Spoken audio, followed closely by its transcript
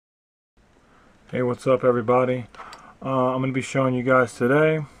Hey, what's up everybody? I'm going to be showing you guys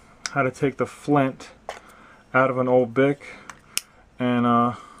today how to take the flint out of an old Bic, and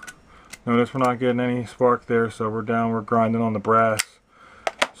notice we're not getting any spark there, so we're grinding on the brass.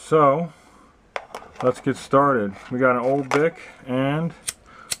 So let's get started. We got an old Bic and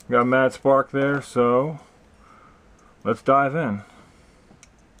we got mad spark there, so let's dive in.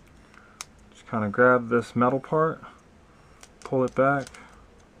 Just kind of grab this metal part, pull it back.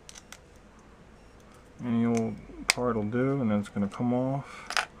 Any old part will do, and then it's going to come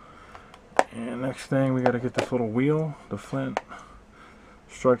off. And next thing, we got to get this little wheel. The flint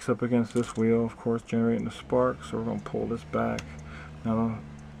strikes up against this wheel, of course, generating the spark. So we're going to pull this back. Now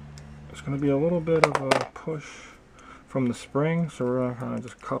it's going to be a little bit of a push from the spring, so we're going to kind of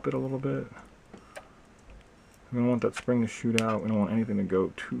just cup it a little bit. We don't want that spring to shoot out. We don't want anything to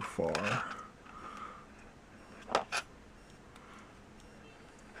go too far. This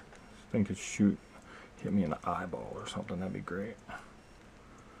thing could shoot. Hit me in the eyeball or something, that'd be great.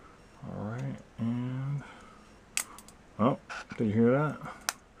 Alright, and oh, did you hear that?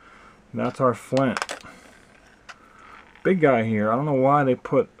 That's our flint. Big guy here. I don't know why they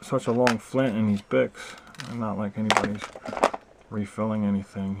put such a long flint in these Bics. Not like anybody's refilling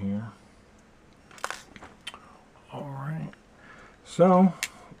anything here. Alright, so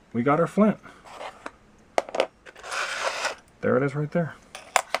we got our flint. There it is right there.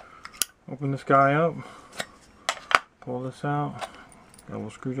 Open this guy up, pull this out, got a little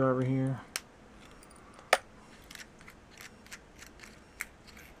screwdriver here.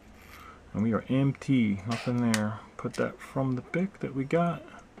 And we are empty, nothing there. Put that from the Bic that we got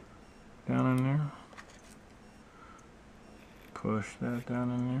down in there. Push that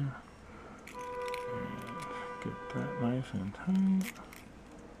down in there. And get that nice and tight.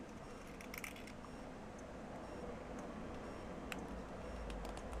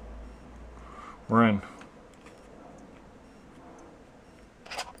 We're in.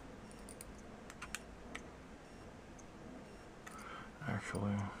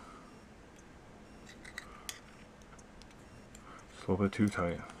 Actually, it's a little bit too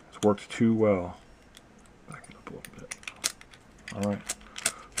tight. It's worked too well. Back it up a little bit. Alright,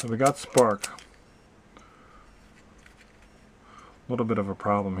 so we got spark. A little bit of a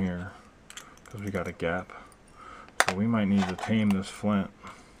problem here because we got a gap. So we might need to tame this flint.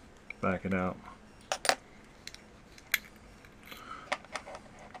 Back it out.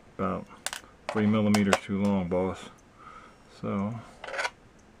 About 3 millimeters too long, boss. So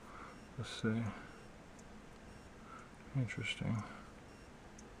let's see. Interesting.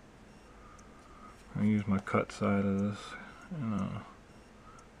 I'm gonna use my cut side of this and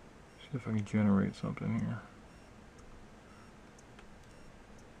see if I can generate something here.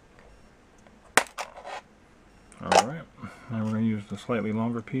 Alright, now we're going to use the slightly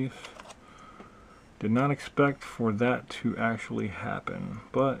longer piece. Did not expect for that to actually happen,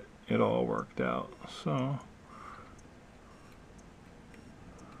 but it all worked out. So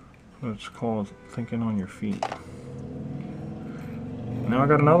it's called thinking on your feet. Now I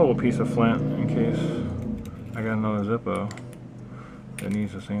got another little piece of flint in case I got another Zippo that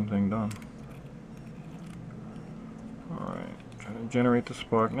needs the same thing done. Alright, trying to generate the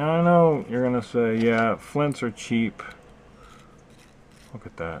spark. Now I know you're gonna say, yeah, flints are cheap. Look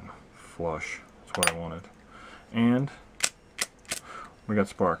at that. Flush. That's what I wanted. And we got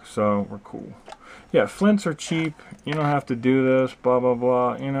spark, so we're cool. Yeah, flints are cheap. You don't have to do this, blah, blah,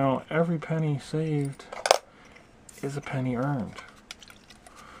 blah. You know, every penny saved is a penny earned.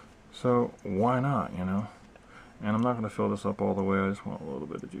 So why not, you know? And I'm not going to fill this up all the way. I just want a little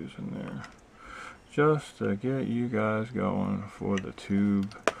bit of juice in there. Just to get you guys going for the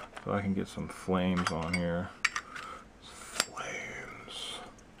tube so I can get some flames on here.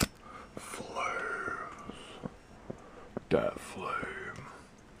 That flame.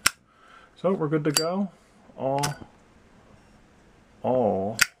 So we're good to go. All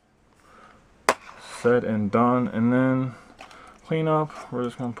said and done. And then clean up. We're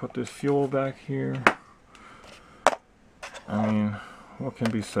just gonna put this fuel back here. I mean, what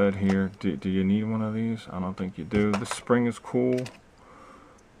can be said here? Do you need one of these? I don't think you do. The spring is cool.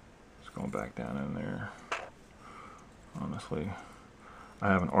 It's going back down in there. Honestly, I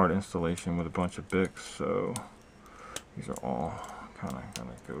have an art installation with a bunch of Bics, so these are all kind of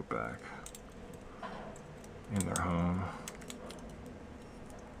gonna go back in their home.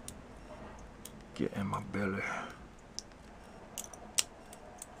 Get in my belly.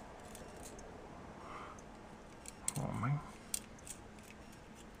 Come on, man.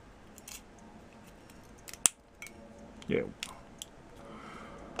 Yeah. You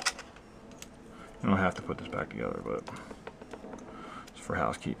don't have to put this back together, but it's for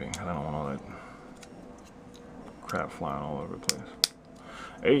housekeeping. I don't want all that crap flying all over the place.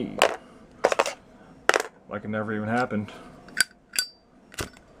 Hey, like it never even happened.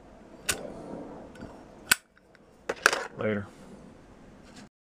 Later.